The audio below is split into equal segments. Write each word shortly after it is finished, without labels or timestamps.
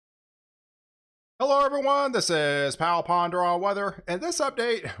Hello everyone, this is POW. In this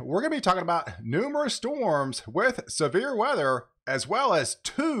update, we're going to be talking about numerous storms with severe weather as well as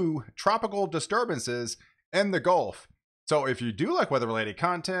two tropical disturbances in the Gulf. So if you do like weather-related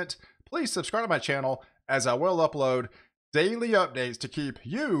content, please subscribe to my channel as I will upload daily updates to keep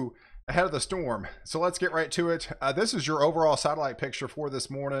you ahead of the storm. So let's get right to it. This is your overall satellite picture for this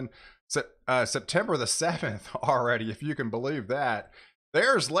morning, September the 7th already, if you can believe that.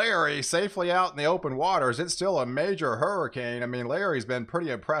 There's Larry safely out in the open waters. It's still a major hurricane. I mean, Larry's been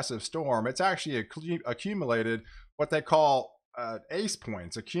pretty impressive storm. It's actually accumulated what they call ACE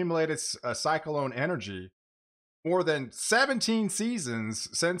points, accumulated cyclone energy, more than 17 seasons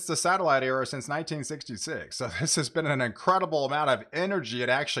since the satellite era, since 1966. So this has been an incredible amount of energy it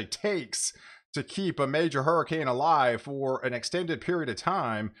actually takes to keep a major hurricane alive for an extended period of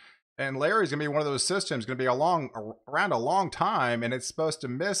time. And Larry's going to be one of those systems, going to be around a long time, and it's supposed to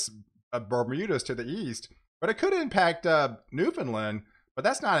miss Bermuda's to the east, but it could impact Newfoundland, but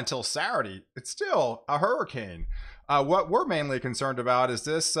that's not until Saturday. It's still a hurricane. What we're mainly concerned about is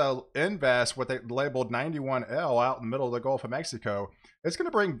this invest, what they labeled 91L out in the middle of the Gulf of Mexico. It's going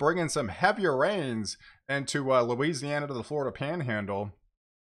to bring in some heavier rains into Louisiana to the Florida Panhandle.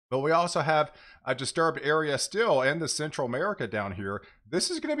 But we also have a disturbed area still in the Central America down here. This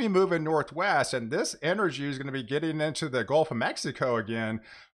is going to be moving northwest, and this energy is going to be getting into the Gulf of Mexico again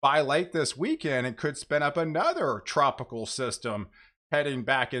by late this weekend and could spin up another tropical system heading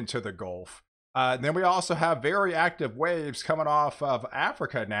back into the Gulf. Then we also have very active waves coming off of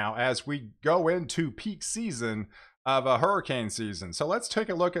Africa now as we go into peak season of a hurricane season. So let's take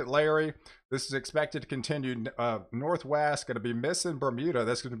a look at Larry. This is expected to continue northwest, going to be missing Bermuda.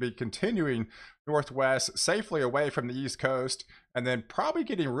 That's going to be continuing northwest, safely away from the East Coast, and then probably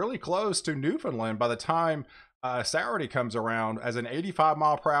getting really close to Newfoundland by the time Saturday comes around as an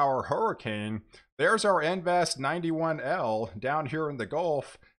 85-mile-per-hour hurricane. There's our Invest 91L down here in the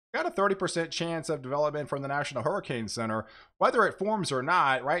Gulf. Got a 30% chance of development from the National Hurricane Center. Whether it forms or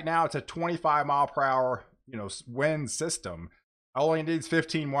not, right now it's a 25-mile-per-hour wind system. Only needs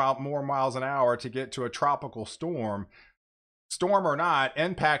 15 more miles an hour to get to a tropical storm. Storm or not,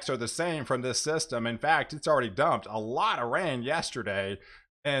 impacts are the same from this system. In fact, it's already dumped a lot of rain yesterday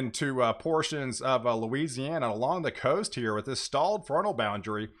into portions of Louisiana along the coast here with this stalled frontal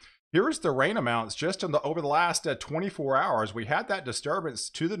boundary. Here's the rain amounts just over the last 24 hours. We had that disturbance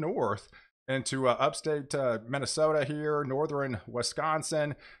to the north into upstate Minnesota here, northern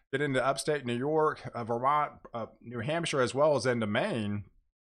Wisconsin, get into upstate New York, Vermont, New Hampshire, as well as into Maine.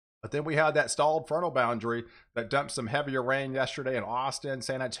 But then we had that stalled frontal boundary that dumped some heavier rain yesterday in Austin,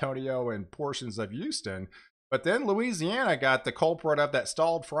 San Antonio, and portions of Houston. But then Louisiana got the culprit of that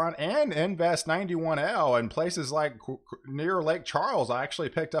stalled front and Invest 91L, and places like near Lake Charles actually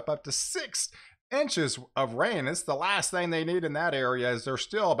picked up to 6 inches of rain. It's the last thing they need in that area, as there's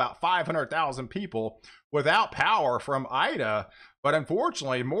still about 500,000 people without power from Ida. But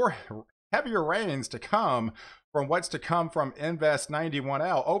unfortunately, more heavier rains to come from what's to come from Invest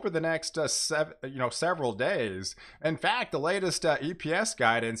 91L over the next several days. In fact, the latest EPS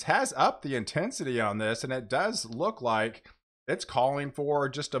guidance has upped the intensity on this, and it does look like it's calling for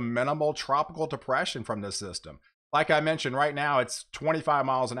just a minimal tropical depression from this system. Like I mentioned, right now it's 25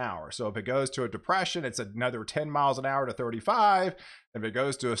 miles an hour. So if it goes to a depression, it's another 10 miles an hour to 35. If it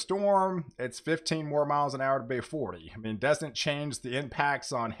goes to a storm, it's 15 more miles an hour to be 40. I mean, it doesn't change the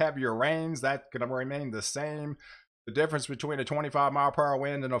impacts on heavier rains. That's going to remain the same. The difference between a 25-mile-per-hour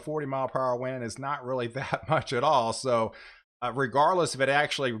wind and a 40-mile-per-hour wind is not really that much at all. So regardless if it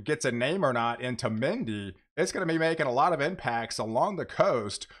actually gets a name or not into Mindy, it's going to be making a lot of impacts along the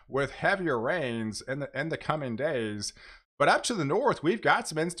coast with heavier rains in the coming days. But up to the north, we've got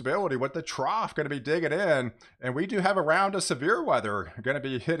some instability with the trough going to be digging in, and we do have a round of severe weather going to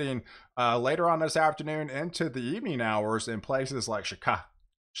be hitting later on this afternoon into the evening hours in places like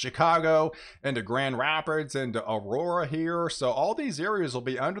Chicago, into Grand Rapids, into Aurora here. So all these areas will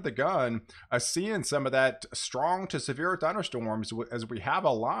be under the gun seeing some of that strong to severe thunderstorms, as we have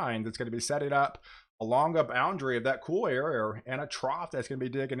a line that's going to be setting up along a boundary of that cool area and a trough that's going to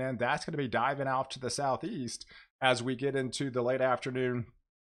be digging in. That's going to be diving off to the southeast as we get into the late afternoon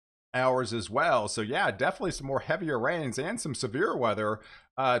hours as well. So yeah, definitely some more heavier rains and some severe weather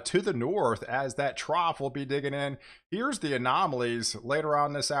to the north as that trough will be digging in. Here's the anomalies later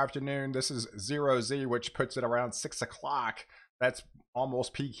on this afternoon. This is 0Z, which puts it around 6 o'clock. That's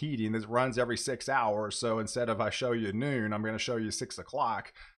almost peak heating. This runs every 6 hours. So instead of I show you noon, I'm going to show you 6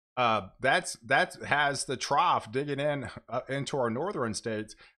 o'clock. That has the trough digging in into our northern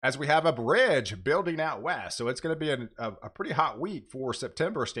states as we have a bridge building out west. So it's going to be a pretty hot week for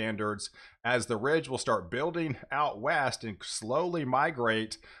September standards as the ridge will start building out west and slowly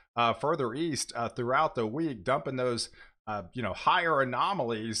migrate further east throughout the week, dumping those higher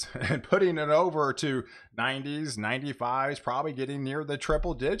anomalies and putting it over to 90s, 95s, probably getting near the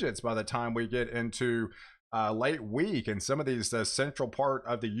triple digits by the time we get into late week in some of these central part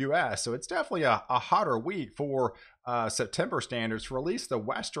of the U.S. So it's definitely a hotter week for September standards for at least the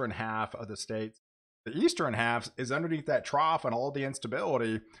western half of the states. The eastern half is underneath that trough and all the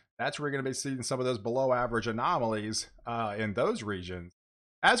instability. That's where you're going to be seeing some of those below average anomalies in those regions.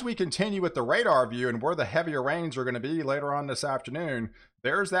 As we continue with the radar view and where the heavier rains are going to be later on this afternoon,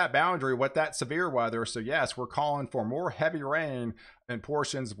 there's that boundary with that severe weather. So yes, we're calling for more heavy rain in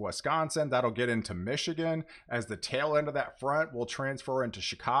portions of Wisconsin. That'll get into Michigan as the tail end of that front will transfer into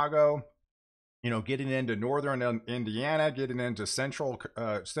Chicago. Getting into northern Indiana, getting into central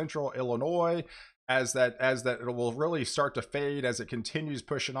Illinois, as that it will really start to fade as it continues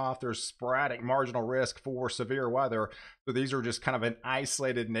pushing off. There's sporadic marginal risk for severe weather. So these are just kind of an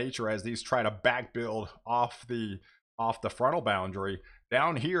isolated nature as these try to back build off the frontal boundary.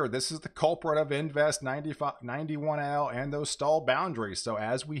 Down here, this is the culprit of Invest 91L and those stalled boundaries. So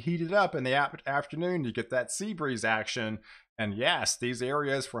as we heat it up in the afternoon, you get that sea breeze action. And yes, these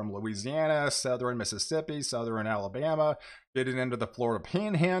areas from Louisiana, southern Mississippi, southern Alabama, getting into the Florida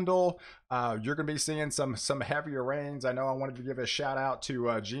Panhandle, you're going to be seeing some heavier rains. I know I wanted to give a shout out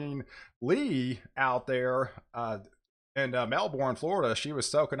to Jean Lee out there in Melbourne, Florida. She was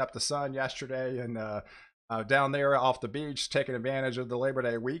soaking up the sun yesterday and down there off the beach, taking advantage of the Labor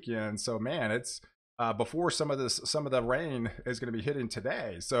Day weekend. So man, it's before some of the rain is going to be hitting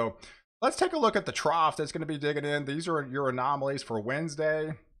today. So let's take a look at the trough that's going to be digging in. These are your anomalies for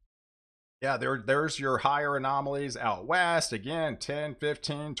Wednesday. Yeah, there's your higher anomalies out west. Again, 10,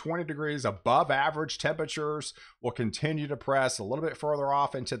 15, 20 degrees above average temperatures will continue to press a little bit further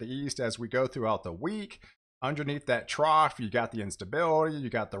off into the east as we go throughout the week. Underneath that trough, you got the instability,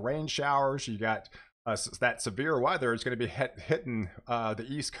 you got the rain showers, you got that severe weather is going to be hitting the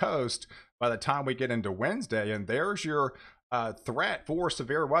East Coast by the time we get into Wednesday. And there's your threat for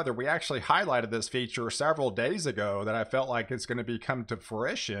severe weather. We actually highlighted this feature several days ago that I felt like it's going to be come to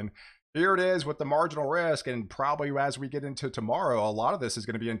fruition. Here it is with the marginal risk, and probably as we get into tomorrow, a lot of this is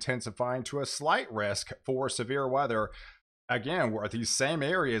going to be intensifying to a slight risk for severe weather. Again, we're at these same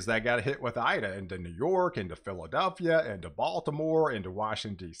areas that got hit with Ida, into New York, into Philadelphia, into Baltimore, into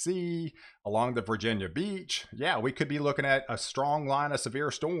Washington, D.C., along the Virginia beach. Yeah, we could be looking at a strong line of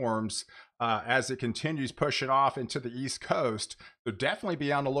severe storms as it continues pushing off into the East Coast. So definitely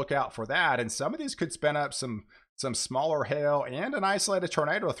be on the lookout for that. And some of these could spin up some smaller hail, and an isolated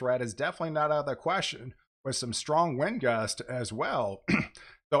tornado threat is definitely not out of the question with some strong wind gust as well.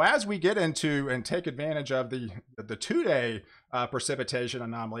 So as we get into and take advantage of the 2-day precipitation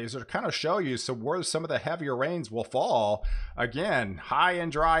anomalies, to kind of show you where some of the heavier rains will fall. Again, high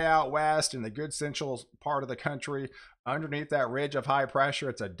and dry out west in the good central part of the country. Underneath that ridge of high pressure,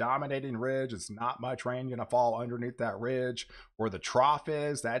 it's a dominating ridge. It's not much rain going to fall underneath that ridge. Where the trough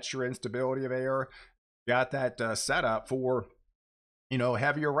is, that's your instability of air. Got that set up for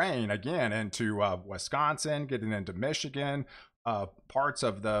heavier rain again into Wisconsin, getting into Michigan, parts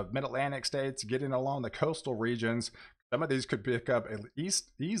of the mid-Atlantic states, getting along the coastal regions. Some of these could pick up at least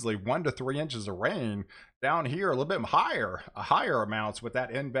easily 1 to 3 inches of rain. Down here, a little bit higher amounts with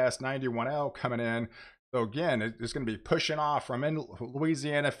that Invest 91L coming in. So again, it's going to be pushing off from in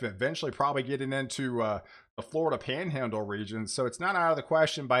Louisiana, eventually probably getting into the Florida Panhandle region. So it's not out of the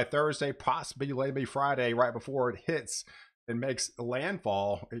question by Thursday, possibly maybe Friday, right before it hits and makes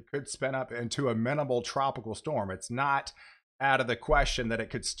landfall, it could spin up into a minimal tropical storm. It's not out of the question that it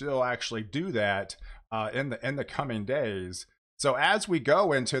could still actually do that in the coming days. So as we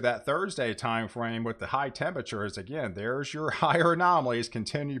go into that Thursday time frame with the high temperatures, again, there's your higher anomalies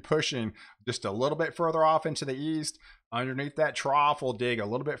continue pushing just a little bit further off into the east. Underneath that trough, we'll dig a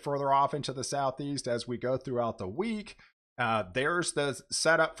little bit further off into the southeast as we go throughout the week. There's the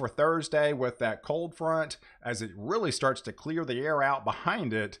setup for Thursday with that cold front as it really starts to clear the air out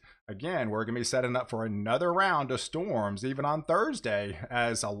behind it. Again, we're going to be setting up for another round of storms even on Thursday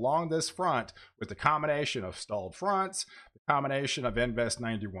as along this front with the combination of stalled fronts, the combination of Invest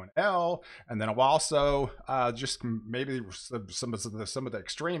 91L, and then also just maybe some of the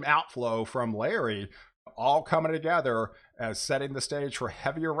extreme outflow from Larry, all coming together as setting the stage for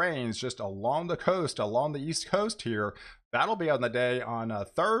heavier rains just along the coast, along the East Coast here. That'll be on the day on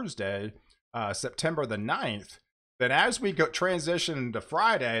Thursday, September the 9th. Then as we go transition to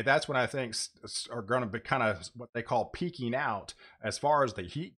Friday, that's when I think are going to be kind of what they call peaking out as far as the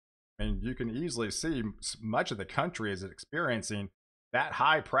heat. And you can easily see much of the country is experiencing that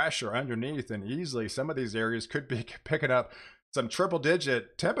high pressure underneath, and easily some of these areas could be picking up some triple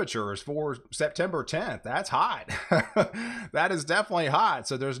digit temperatures for September 10th. That's hot. That is definitely hot.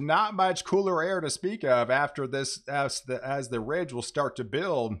 So there's not much cooler air to speak of after this, as the ridge will start to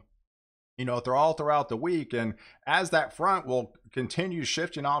build, you know, throughout the week. And as that front will continue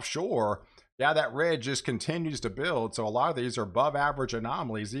shifting offshore, yeah, that ridge just continues to build. So a lot of these are above average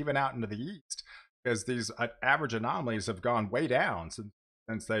anomalies, even out into the east, because these average anomalies have gone way down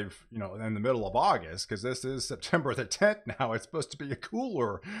since they've, you know, in the middle of August, because this is September the 10th now. It's supposed to be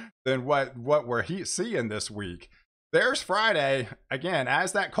cooler than what we're seeing this week. There's Friday. Again,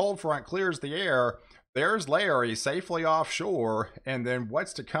 as that cold front clears the air, there's Larry safely offshore. And then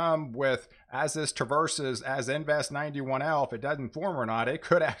what's to come with, as this traverses, as Invest 91L, if it doesn't form or not, it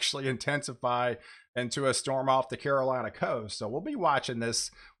could actually intensify into a storm off the Carolina coast. So we'll be watching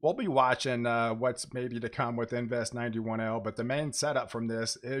this. We'll be watching what's maybe to come with Invest 91L. But the main setup from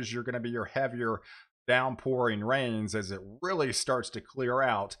this is you're going to be your heavier downpouring rains as it really starts to clear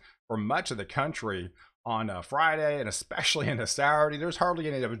out for much of the country on Friday, and especially into Saturday. There's hardly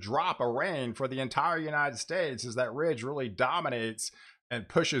any of a drop of rain for the entire United States as that ridge really dominates and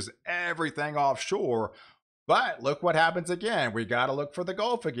pushes everything offshore. But look what happens again. We got to look for the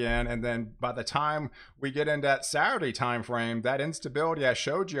Gulf again. And then by the time we get into that Saturday time frame, that instability I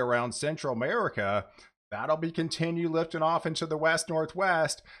showed you around Central America, that'll be continue lifting off into the west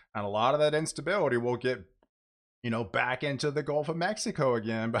northwest. And a lot of that instability will get, you know, back into the Gulf of Mexico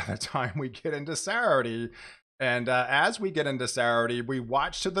again by the time we get into Saturday. And as we get into Saturday, we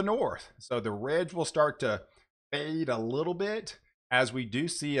watch to the north. So the ridge will start to fade a little bit as we do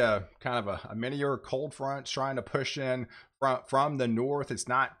see a kind of a mini-or cold front trying to push in from the north. It's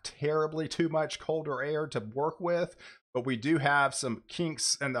not terribly too much colder air to work with, but we do have some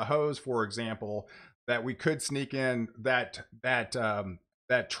kinks in the hose, for example, that we could sneak in that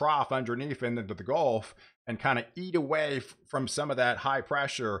trough underneath into the Gulf and kind of eat away from some of that high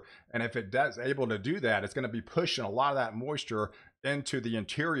pressure. And if it does able to do that, it's going to be pushing a lot of that moisture into the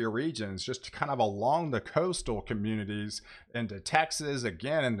interior regions, just kind of along the coastal communities into Texas,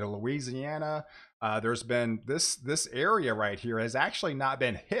 again into Louisiana. There's been this area right here has actually not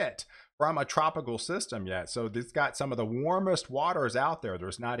been hit from a tropical system yet. So it's got some of the warmest waters out there.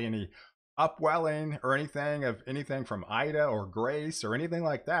 There's not any upwelling or anything from Ida or Grace or anything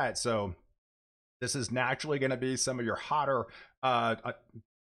like that. So this is naturally going to be some of your hotter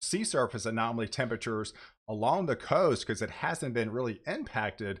sea surface anomaly temperatures along the coast, because it hasn't been really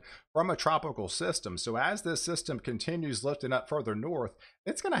impacted from a tropical system. So as this system continues lifting up further north,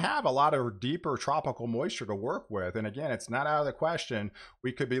 it's going to have a lot of deeper tropical moisture to work with. And again, it's not out of the question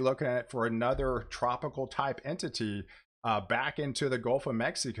we could be looking at for another tropical type entity back into the Gulf of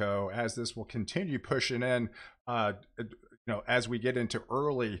Mexico, as this will continue pushing in, as we get into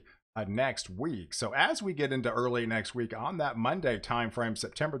early next week. So as we get into early next week on that Monday timeframe,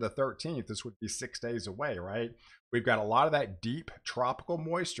 September the 13th, this would be 6 days away, right? We've got a lot of that deep tropical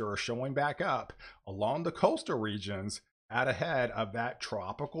moisture showing back up along the coastal regions out ahead of that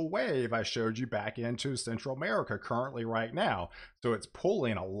tropical wave I showed you back into Central America currently right now. So it's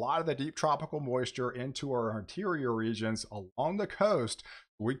pulling a lot of the deep tropical moisture into our interior regions along the coast.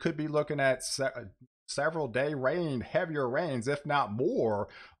 We could be looking at several day heavier rains, if not more,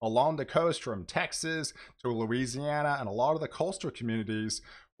 along the coast from Texas to Louisiana and a lot of the coastal communities,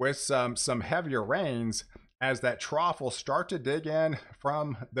 with some heavier rains as that trough will start to dig in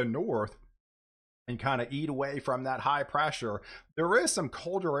from the north and kind of eat away from that high pressure. There is some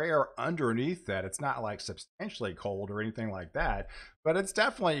colder air underneath that. It's not like substantially cold or anything like that, but it's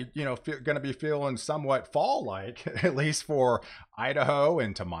definitely, going to be feeling somewhat fall-like, at least for Idaho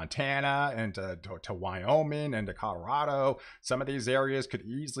and to Montana and to Wyoming and to Colorado. Some of these areas could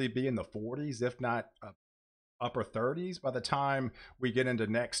easily be in the 40s, if not upper 30s by the time we get into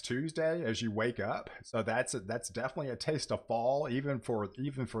next Tuesday as you wake up. So that's definitely a taste of fall, even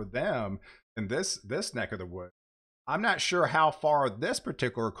for them in this neck of the woods. I'm not sure how far this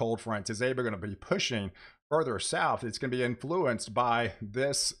particular cold front is able going to be pushing further south. It's going to be influenced by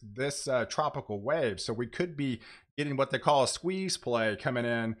this tropical wave. So we could be getting what they call a squeeze play coming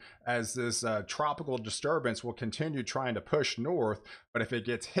in as this tropical disturbance will continue trying to push north. But if it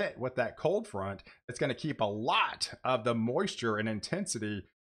gets hit with that cold front, it's going to keep a lot of the moisture and intensity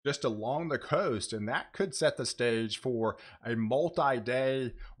just along the coast, and that could set the stage for a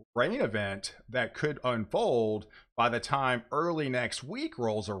multi-day rain event that could unfold by the time early next week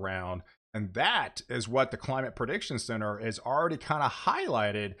rolls around. And that is what the Climate Prediction Center is already kind of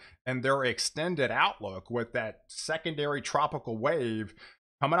highlighted in their extended outlook with that secondary tropical wave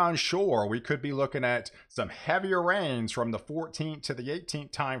coming on shore. We could be looking at some heavier rains from the 14th to the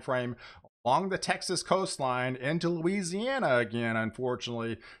 18th timeframe along the Texas coastline into Louisiana again,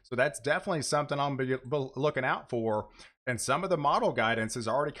 unfortunately. So that's definitely something I'm looking out for. And some of the model guidance is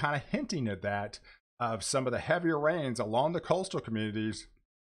already kind of hinting at that, of some of the heavier rains along the coastal communities.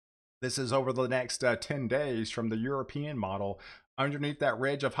 This is over the next 10 days from the European model. Underneath that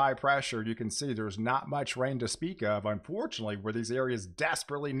ridge of high pressure, you can see there's not much rain to speak of. Unfortunately, where these areas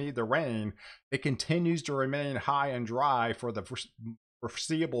desperately need the rain, it continues to remain high and dry for the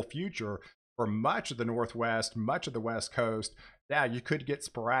foreseeable future for much of the Northwest, much of the West Coast. Yeah, you could get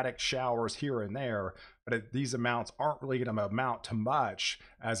sporadic showers here and there, but these amounts aren't really going to amount to much,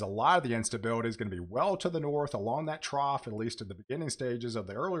 as a lot of the instability is going to be well to the north along that trough, at least at the beginning stages of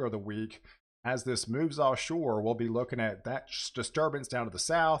the earlier of the week. As this moves offshore, we'll be looking at that disturbance down to the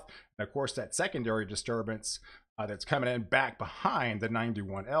south, and of course that secondary disturbance that's coming in back behind the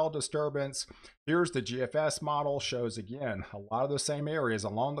 91L disturbance. Here's the GFS model, shows again a lot of the same areas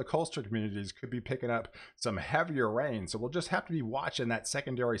along the coastal communities could be picking up some heavier rain. So we'll just have to be watching that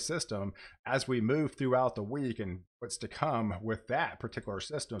secondary system as we move throughout the week and what's to come with that particular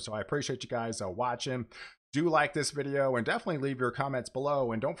system. So I appreciate you guys watching. Do like this video and definitely leave your comments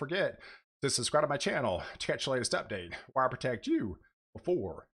below, and don't forget to subscribe to my channel to catch the latest update where I protect you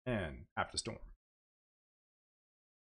before and after storm.